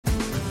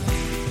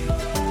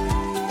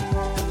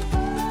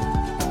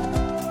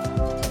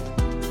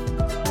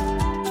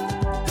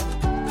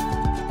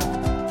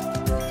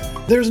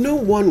There's no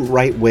one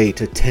right way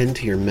to tend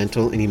to your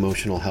mental and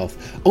emotional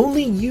health.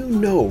 Only you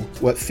know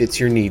what fits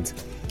your needs.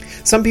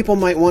 Some people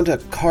might want to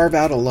carve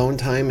out alone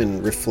time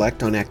and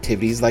reflect on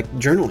activities like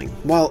journaling,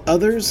 while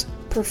others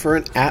prefer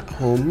an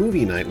at-home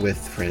movie night with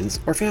friends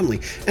or family.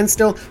 And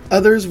still,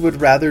 others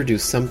would rather do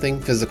something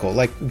physical,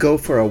 like go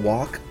for a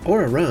walk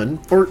or a run,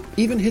 or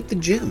even hit the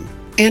gym.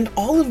 And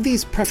all of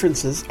these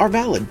preferences are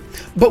valid.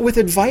 But with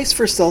advice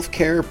for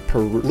self-care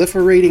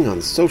proliferating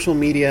on social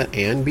media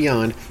and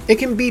beyond, it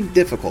can be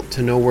difficult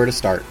to know where to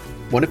start.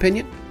 One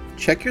opinion?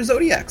 Check your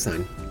Zodiac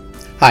sign.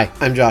 Hi,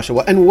 I'm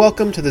Joshua, and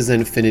welcome to the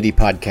Zenfinity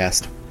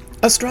podcast.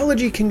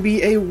 Astrology can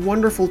be a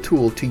wonderful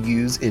tool to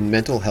use in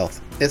mental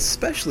health,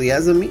 especially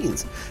as a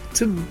means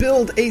to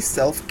build a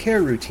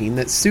self-care routine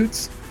that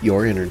suits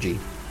your energy.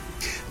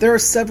 There are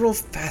several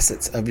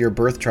facets of your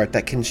birth chart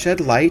that can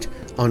shed light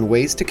on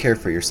ways to care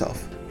for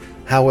yourself.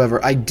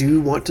 However, I do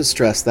want to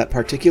stress that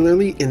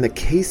particularly in the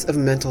case of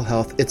mental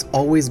health, it's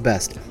always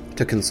best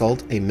to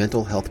consult a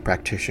mental health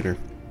practitioner.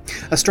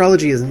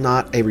 Astrology is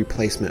not a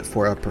replacement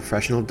for a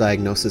professional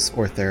diagnosis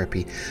or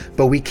therapy,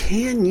 but we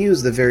can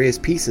use the various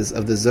pieces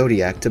of the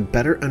zodiac to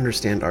better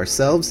understand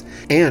ourselves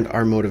and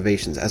our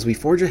motivations as we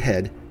forge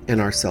ahead in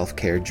our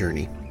self-care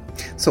journey.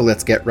 So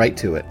let's get right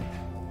to it.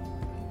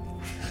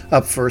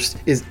 Up first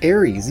is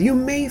Aries. You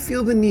may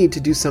feel the need to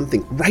do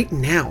something right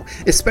now,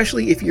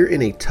 especially if you're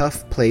in a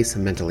tough place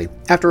mentally.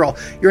 After all,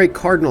 you're a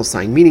cardinal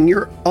sign, meaning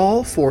you're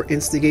all for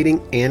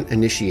instigating and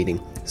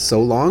initiating,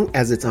 so long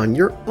as it's on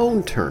your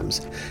own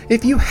terms.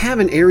 If you have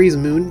an Aries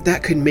moon,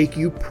 that could make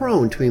you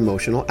prone to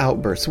emotional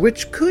outbursts,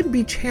 which could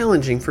be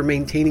challenging for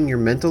maintaining your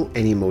mental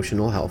and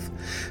emotional health.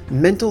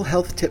 Mental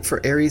health tip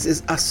for Aries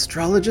is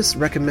astrologists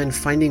recommend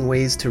finding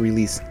ways to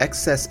release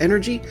excess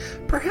energy,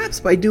 perhaps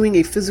by doing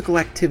a physical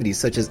activity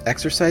such as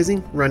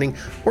exercising, running,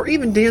 or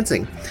even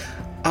dancing.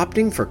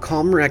 Opting for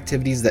calmer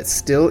activities that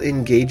still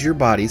engage your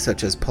body,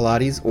 such as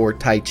Pilates or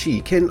Tai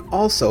Chi, can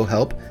also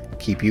help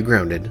keep you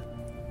grounded.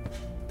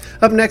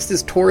 Up next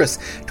is Taurus.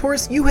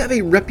 Taurus, you have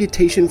a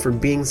reputation for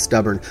being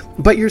stubborn,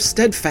 but your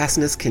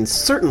steadfastness can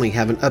certainly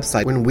have an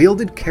upside when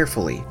wielded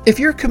carefully. If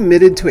you're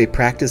committed to a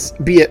practice,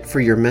 be it for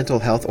your mental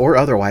health or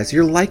otherwise,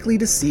 you're likely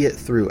to see it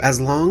through as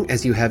long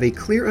as you have a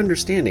clear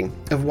understanding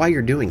of why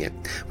you're doing it.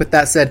 With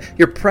that said,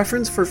 your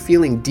preference for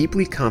feeling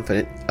deeply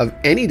confident of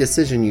any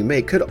decision you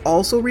make could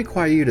also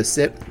require you to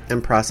sit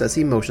and process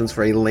emotions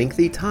for a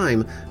lengthy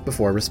time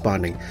before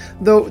responding.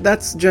 Though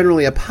that's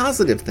generally a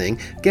positive thing,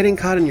 getting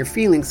caught in your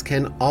feelings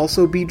can also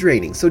be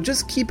draining, so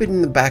just keep it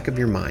in the back of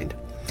your mind.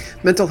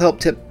 Mental health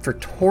tip for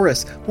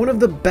Taurus: one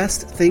of the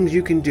best things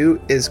you can do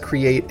is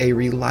create a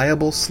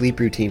reliable sleep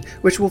routine,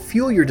 which will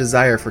fuel your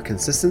desire for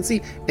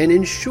consistency and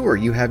ensure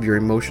you have your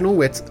emotional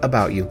wits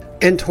about you.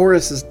 And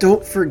Tauruses,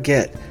 don't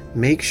forget,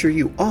 make sure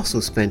you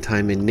also spend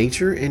time in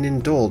nature and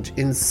indulge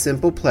in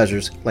simple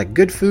pleasures like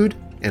good food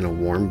and a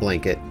warm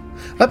blanket.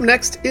 Up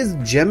next is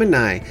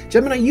Gemini.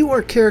 Gemini, you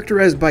are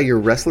characterized by your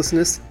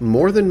restlessness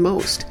more than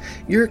most.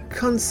 You're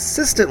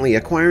consistently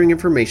acquiring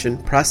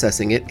information,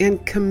 processing it,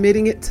 and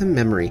committing it to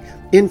memory.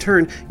 In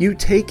turn, you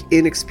take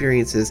in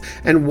experiences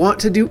and want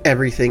to do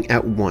everything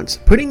at once,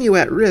 putting you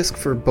at risk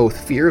for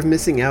both fear of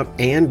missing out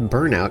and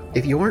burnout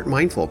if you aren't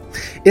mindful.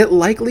 It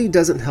likely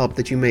doesn't help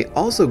that you may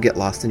also get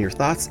lost in your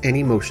thoughts and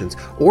emotions,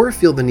 or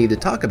feel the need to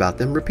talk about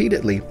them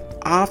repeatedly,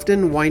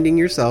 often winding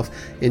yourself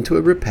into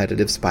a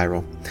repetitive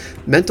spiral.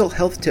 Mental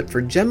health tip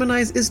for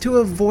Geminis is to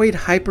avoid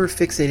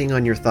hyper-fixating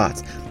on your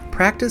thoughts.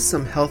 Practice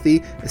some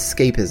healthy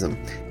escapism.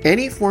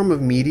 Any form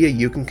of media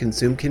you can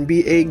consume can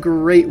be a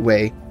great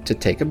way to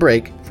take a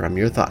break from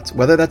your thoughts,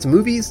 whether that's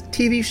movies,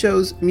 TV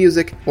shows,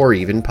 music, or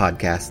even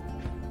podcasts.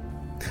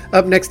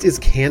 Up next is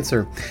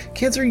Cancer.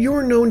 Cancer,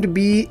 you're known to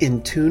be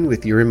in tune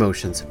with your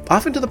emotions,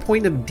 often to the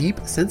point of deep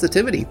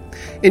sensitivity.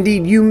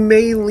 Indeed, you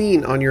may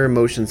lean on your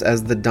emotions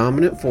as the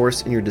dominant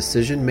force in your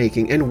decision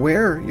making and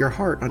wear your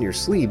heart on your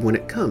sleeve when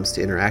it comes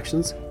to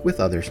interactions with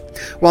others.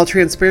 While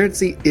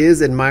transparency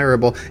is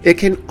admirable, it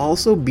can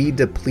also be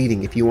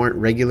depleting if you aren't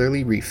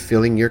regularly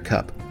refilling your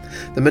cup.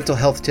 The mental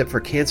health tip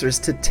for Cancer is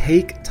to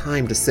take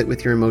time to sit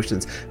with your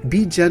emotions.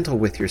 Be gentle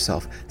with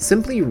yourself.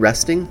 Simply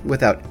resting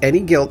without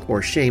any guilt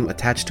or shame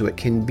attached to it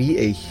can be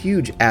a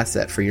huge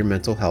asset for your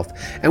mental health.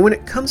 And when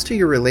it comes to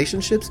your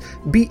relationships,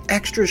 be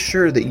extra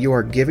sure that you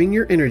are giving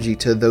your energy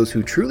to those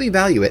who truly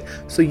value it,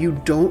 so you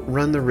don't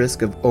run the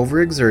risk of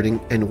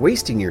overexerting and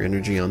wasting your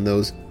energy on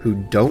those who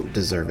don't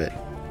deserve it.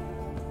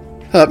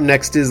 Up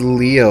next is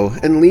Leo.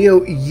 And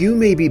Leo, you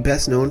may be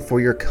best known for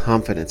your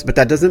confidence, but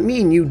that doesn't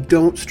mean you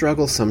don't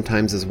struggle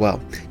sometimes as well.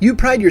 You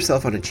pride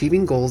yourself on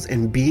achieving goals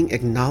and being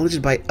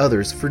acknowledged by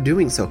others for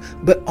doing so,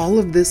 but all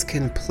of this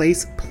can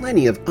place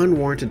plenty of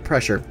unwarranted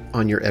pressure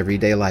on your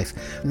everyday life.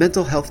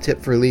 Mental health tip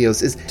for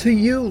Leos is, to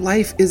you,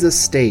 life is a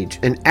stage,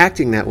 and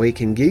acting that way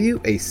can give you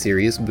a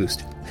serious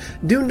boost.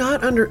 Do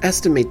not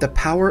underestimate the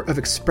power of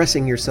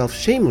expressing yourself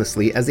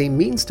shamelessly as a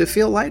means to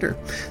feel lighter.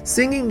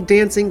 Singing,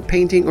 dancing,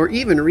 painting, or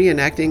even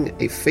reenacting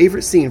a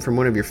favorite scene from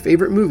one of your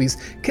favorite movies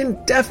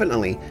can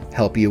definitely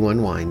help you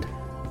unwind.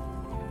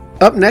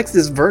 Up next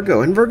is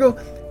Virgo, and Virgo,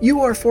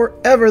 You are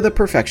forever the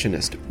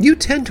perfectionist. You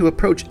tend to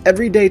approach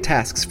everyday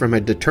tasks from a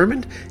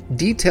determined,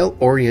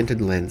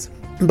 detail-oriented lens.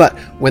 But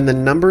when the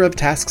number of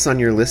tasks on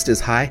your list is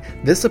high,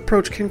 this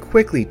approach can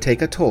quickly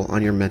take a toll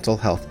on your mental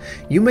health.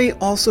 You may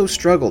also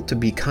struggle to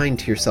be kind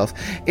to yourself,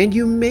 and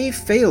you may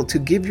fail to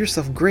give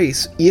yourself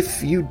grace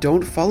if you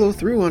don't follow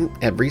through on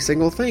every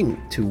single thing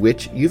to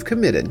which you've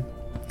committed.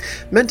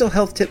 Mental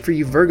health tip for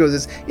you Virgos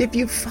is if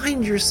you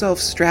find yourself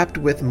strapped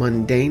with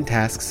mundane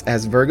tasks,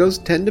 as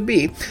Virgos tend to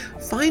be,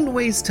 find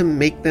ways to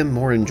make them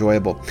more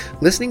enjoyable.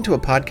 Listening to a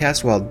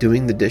podcast while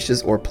doing the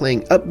dishes or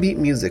playing upbeat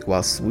music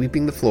while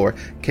sweeping the floor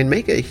can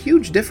make a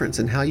huge difference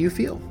in how you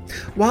feel.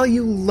 While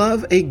you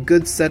love a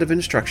good set of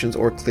instructions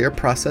or clear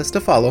process to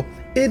follow,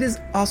 it is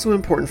also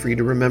important for you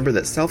to remember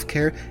that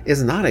self-care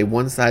is not a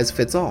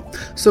one-size-fits-all.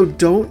 So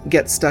don't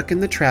get stuck in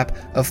the trap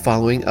of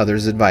following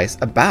others' advice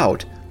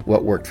about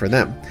what worked for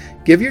them.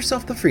 Give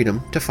yourself the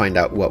freedom to find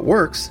out what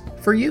works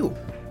for you.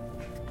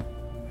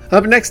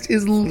 Up next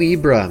is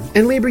Libra.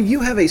 And Libra, you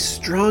have a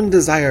strong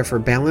desire for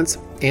balance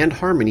and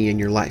harmony in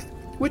your life,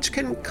 which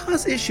can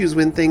cause issues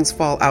when things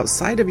fall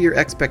outside of your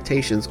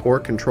expectations or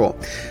control.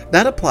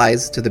 That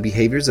applies to the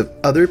behaviors of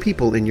other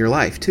people in your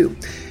life too.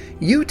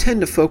 You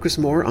tend to focus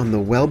more on the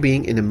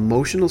well-being and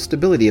emotional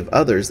stability of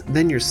others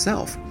than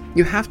yourself.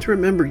 You have to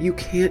remember you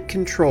can't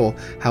control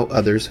how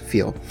others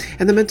feel.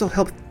 And the mental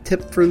health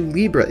tip for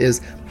Libra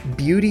is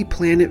beauty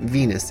planet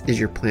Venus is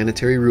your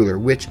planetary ruler,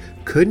 which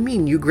could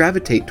mean you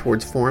gravitate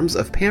towards forms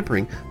of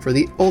pampering for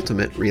the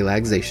ultimate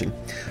relaxation.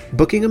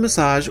 Booking a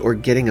massage or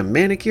getting a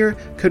manicure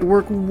could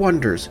work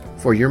wonders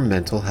for your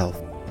mental health.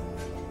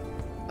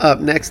 Up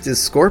next is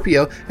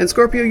Scorpio, and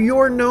Scorpio,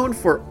 you're known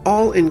for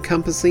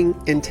all-encompassing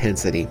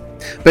intensity.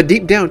 But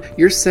deep down,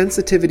 your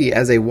sensitivity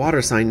as a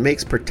water sign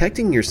makes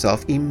protecting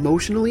yourself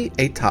emotionally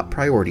a top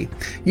priority.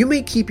 You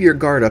may keep your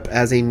guard up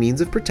as a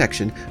means of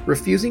protection,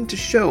 refusing to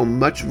show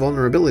much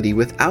vulnerability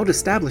without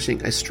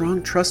establishing a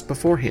strong trust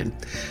beforehand.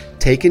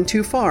 Taken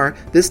too far,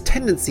 this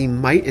tendency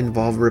might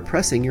involve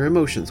repressing your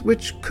emotions,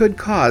 which could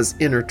cause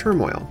inner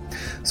turmoil.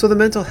 So the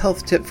mental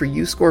health tip for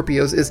you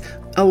Scorpios is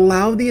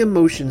allow the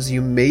emotions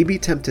you may be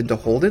tempted to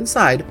hold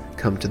inside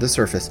come to the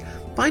surface.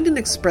 Find an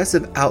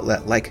expressive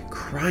outlet like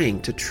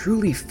crying to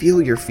truly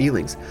feel your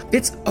feelings.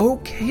 It's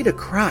okay to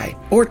cry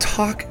or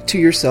talk to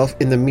yourself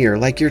in the mirror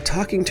like you're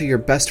talking to your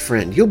best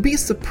friend. You'll be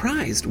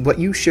surprised what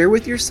you share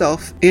with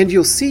yourself, and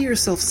you'll see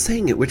yourself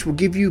saying it, which will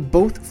give you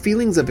both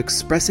feelings of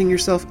expressing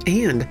yourself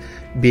and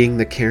being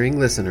the caring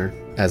listener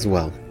as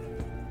well.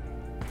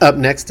 Up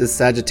next is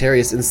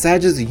Sagittarius, and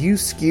Sagittarius, you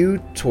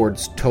skew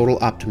towards total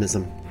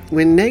optimism.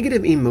 When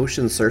negative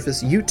emotions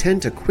surface, you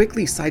tend to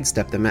quickly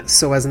sidestep them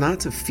so as not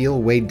to feel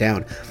weighed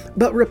down.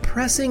 But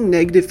repressing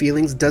negative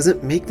feelings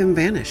doesn't make them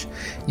vanish.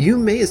 You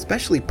may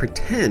especially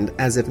pretend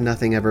as if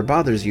nothing ever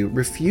bothers you,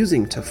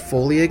 refusing to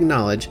fully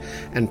acknowledge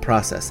and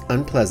process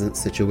unpleasant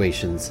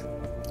situations.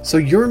 So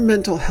your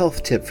mental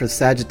health tip for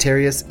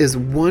Sagittarius is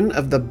one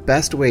of the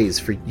best ways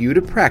for you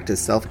to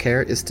practice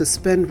self-care is to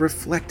spend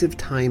reflective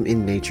time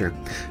in nature.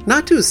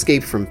 Not to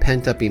escape from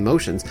pent-up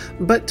emotions,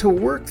 but to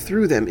work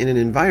through them in an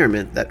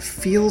environment that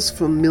feels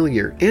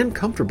familiar and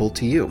comfortable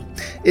to you.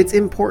 It's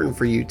important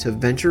for you to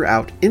venture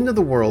out into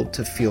the world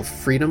to feel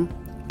freedom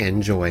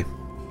and joy.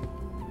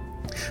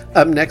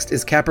 Up next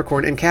is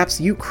Capricorn, and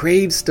Caps, you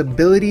crave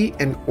stability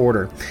and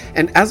order.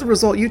 And as a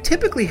result, you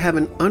typically have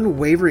an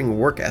unwavering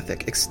work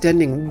ethic,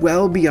 extending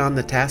well beyond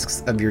the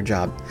tasks of your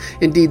job.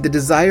 Indeed, the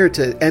desire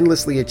to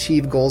endlessly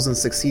achieve goals and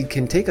succeed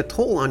can take a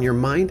toll on your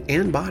mind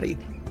and body.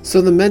 So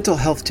the mental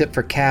health tip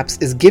for Caps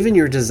is given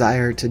your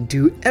desire to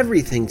do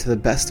everything to the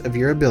best of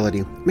your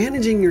ability.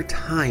 Managing your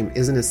time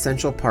is an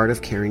essential part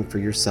of caring for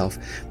yourself.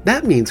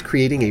 That means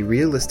creating a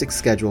realistic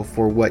schedule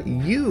for what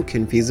you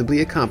can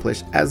feasibly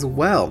accomplish, as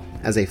well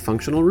as a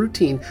functional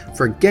routine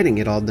for getting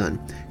it all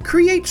done.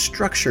 Create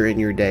structure in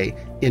your day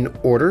in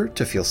order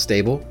to feel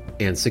stable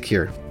and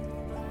secure.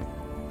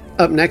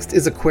 Up next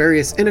is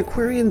Aquarius, and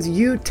Aquarians,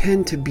 you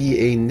tend to be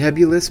a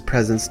nebulous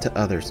presence to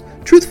others.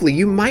 Truthfully,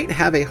 you might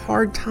have a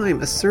hard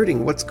time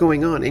asserting what's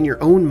going on in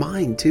your own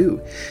mind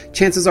too.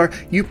 Chances are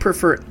you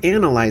prefer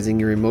analyzing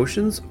your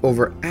emotions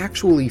over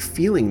actually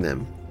feeling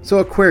them. So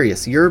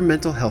Aquarius, your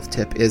mental health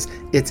tip is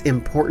it's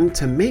important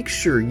to make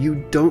sure you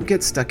don't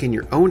get stuck in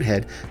your own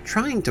head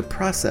trying to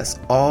process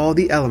all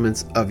the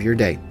elements of your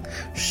day.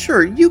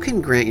 Sure, you can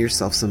grant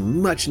yourself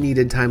some much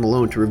needed time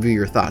alone to review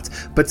your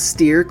thoughts, but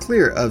steer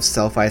clear of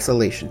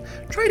self-isolation.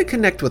 Try to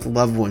connect with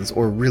loved ones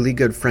or really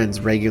good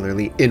friends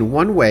regularly in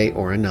one way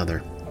or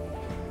another.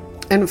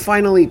 And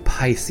finally,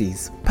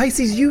 Pisces.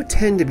 Pisces, you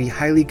tend to be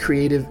highly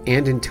creative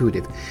and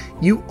intuitive.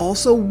 You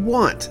also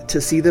want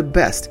to see the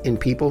best in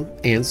people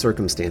and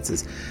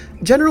circumstances.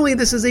 Generally,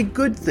 this is a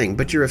good thing,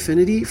 but your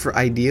affinity for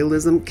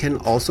idealism can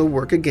also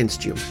work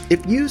against you.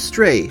 If you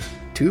stray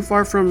too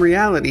far from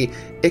reality,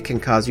 it can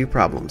cause you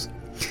problems.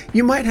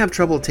 You might have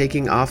trouble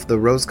taking off the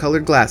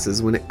rose-colored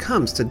glasses when it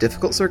comes to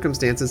difficult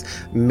circumstances,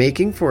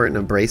 making for an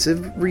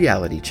abrasive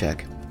reality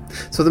check.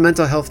 So the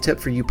mental health tip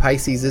for you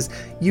Pisces is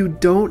you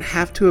don't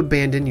have to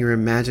abandon your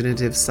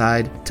imaginative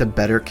side to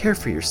better care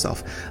for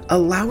yourself.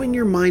 Allowing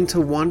your mind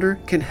to wander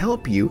can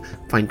help you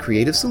find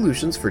creative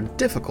solutions for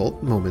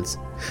difficult moments.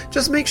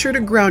 Just make sure to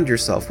ground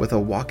yourself with a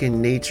walk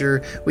in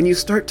nature when you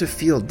start to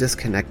feel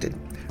disconnected.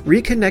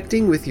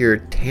 Reconnecting with your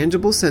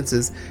tangible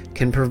senses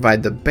can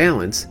provide the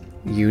balance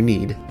you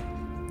need.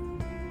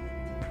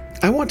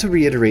 I want to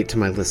reiterate to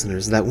my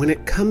listeners that when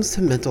it comes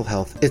to mental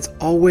health, it's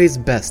always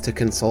best to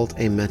consult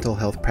a mental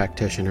health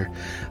practitioner.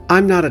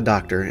 I'm not a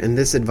doctor, and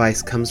this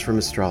advice comes from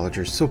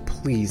astrologers, so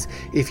please,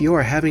 if you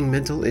are having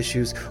mental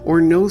issues or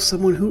know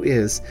someone who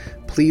is,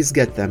 please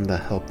get them the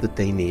help that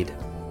they need.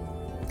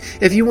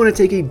 If you want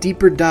to take a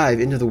deeper dive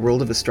into the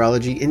world of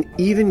astrology and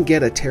even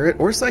get a tarot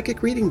or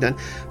psychic reading done,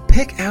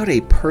 pick out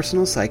a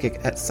personal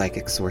psychic at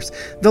Psychic Source.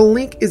 The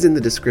link is in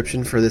the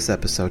description for this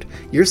episode.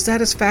 Your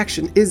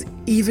satisfaction is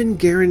even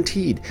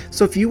guaranteed.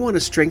 So if you want to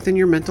strengthen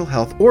your mental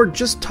health or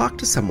just talk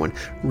to someone,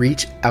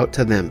 reach out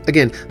to them.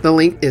 Again, the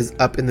link is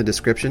up in the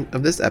description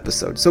of this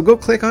episode. So go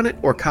click on it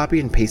or copy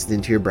and paste it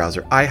into your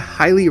browser. I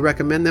highly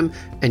recommend them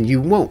and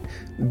you won't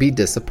be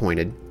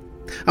disappointed.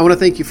 I want to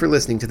thank you for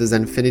listening to the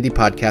Zenfinity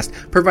podcast,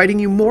 providing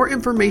you more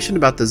information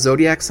about the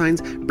zodiac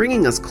signs,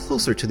 bringing us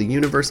closer to the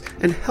universe,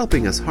 and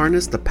helping us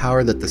harness the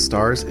power that the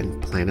stars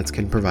and planets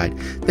can provide.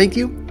 Thank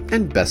you,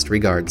 and best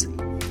regards.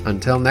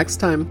 Until next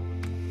time.